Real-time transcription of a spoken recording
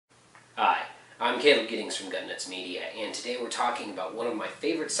Hi, I'm Caleb Giddings from Gun Nuts Media, and today we're talking about one of my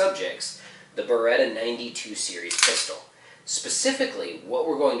favorite subjects, the Beretta 92 series pistol. Specifically, what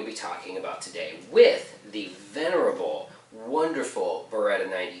we're going to be talking about today with the venerable, wonderful Beretta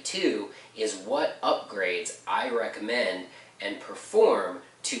 92 is what upgrades I recommend and perform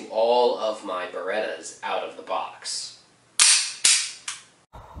to all of my Berettas out of the box.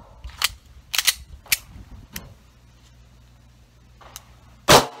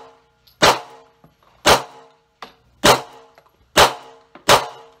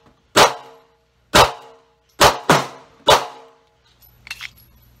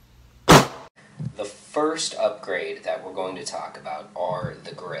 The first upgrade that we're going to talk about are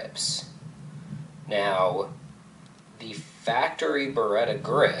the grips. Now, the factory Beretta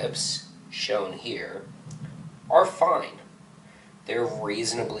grips, shown here, are fine. They're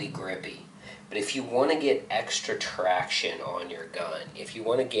reasonably grippy. But if you want to get extra traction on your gun, if you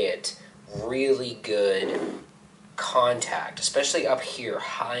want to get really good contact, especially up here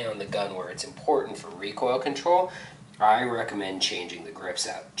high on the gun where it's important for recoil control, I recommend changing the grips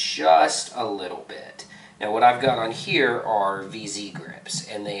out just a little bit. Now what I've got on here are VZ grips,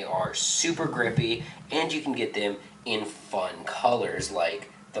 and they are super grippy, and you can get them in fun colors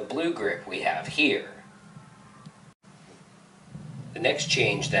like the blue grip we have here. The next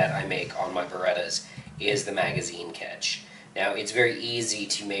change that I make on my Berettas is the magazine catch. Now, it's very easy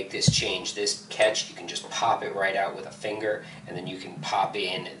to make this change. This catch, you can just pop it right out with a finger, and then you can pop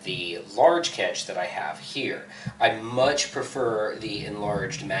in the large catch that I have here. I much prefer the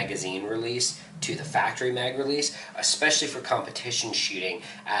enlarged magazine release to the factory mag release, especially for competition shooting,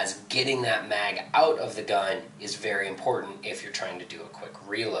 as getting that mag out of the gun is very important if you're trying to do a quick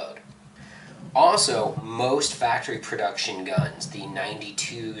reload. Also, most factory production guns, the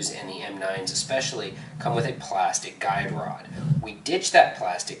 92s and the M9s especially, come with a plastic guide rod. We ditch that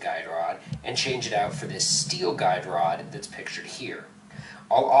plastic guide rod and change it out for this steel guide rod that's pictured here.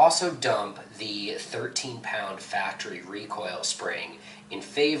 I'll also dump the 13-pound factory recoil spring in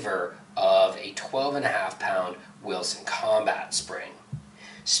favor of a 12.5-pound Wilson Combat spring.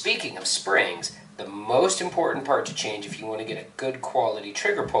 Speaking of springs, the most important part to change if you want to get a good quality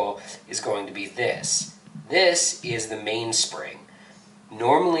trigger pull is going to be this. This is the mainspring.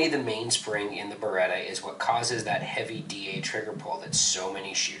 Normally the mainspring in the Beretta is what causes that heavy DA trigger pull that so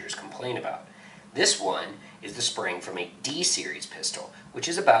many shooters complain about. This one is the spring from a D series pistol, which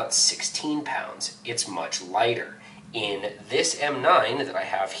is about 16 pounds. It's much lighter. In this M9 that I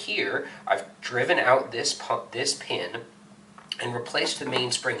have here, I've driven out this pin and replaced the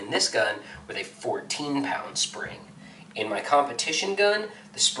mainspring in this gun with a 14-pound spring. In my competition gun,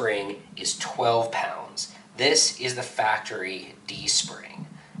 the spring is 12 pounds. This is the factory D spring.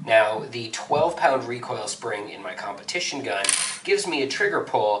 Now, the 12-pound recoil spring in my competition gun gives me a trigger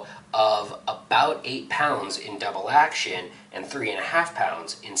pull of about 8 pounds in double action and 3.5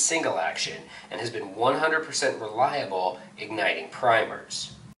 pounds in single action, and has been 100% reliable igniting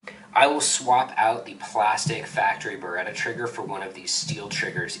primers. I will swap out the plastic factory Beretta trigger for one of these steel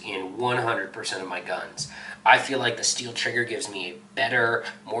triggers in 100% of my guns. I feel like the steel trigger gives me a better,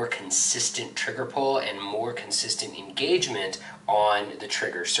 more consistent trigger pull and more consistent engagement on the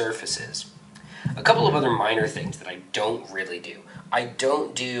trigger surfaces. A couple of other minor things that I don't really do. I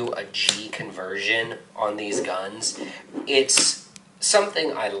don't do a G conversion on these guns. It's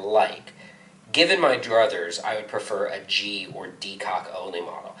something I like. Given my druthers, I would prefer a G or decock only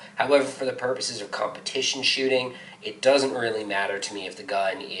model. However, for the purposes of competition shooting, it doesn't really matter to me if the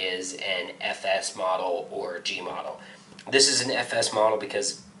gun is an FS model or a G model. This is an FS model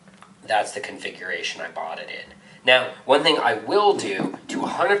because that's the configuration I bought it in. Now, one thing I will do to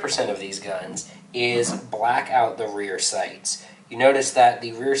 100% of these guns is black out the rear sights. You notice that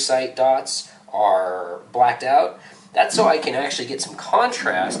the rear sight dots are blacked out. That's so I can actually get some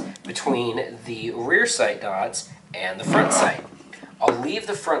contrast between the rear sight dots and the front sight. I'll leave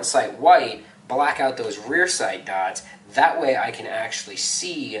the front sight white, black out those rear sight dots. That way I can actually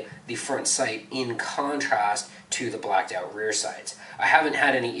see the front sight in contrast to the blacked out rear sights. I haven't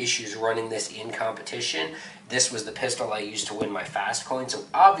had any issues running this in competition. This was the pistol I used to win my fast coin, so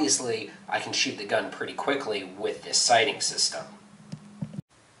obviously I can shoot the gun pretty quickly with this sighting system.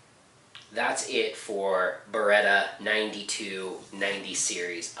 That's it for Beretta 92 90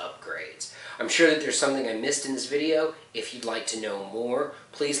 series upgrades. I'm sure that there's something I missed in this video. If you'd like to know more,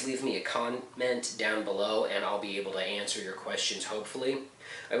 please leave me a comment down below and I'll be able to answer your questions hopefully.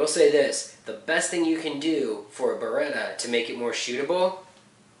 I will say this, the best thing you can do for a Beretta to make it more shootable,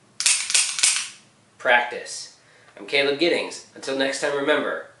 practice. I'm Caleb Giddings. Until next time,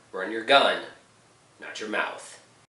 remember, run your gun, not your mouth.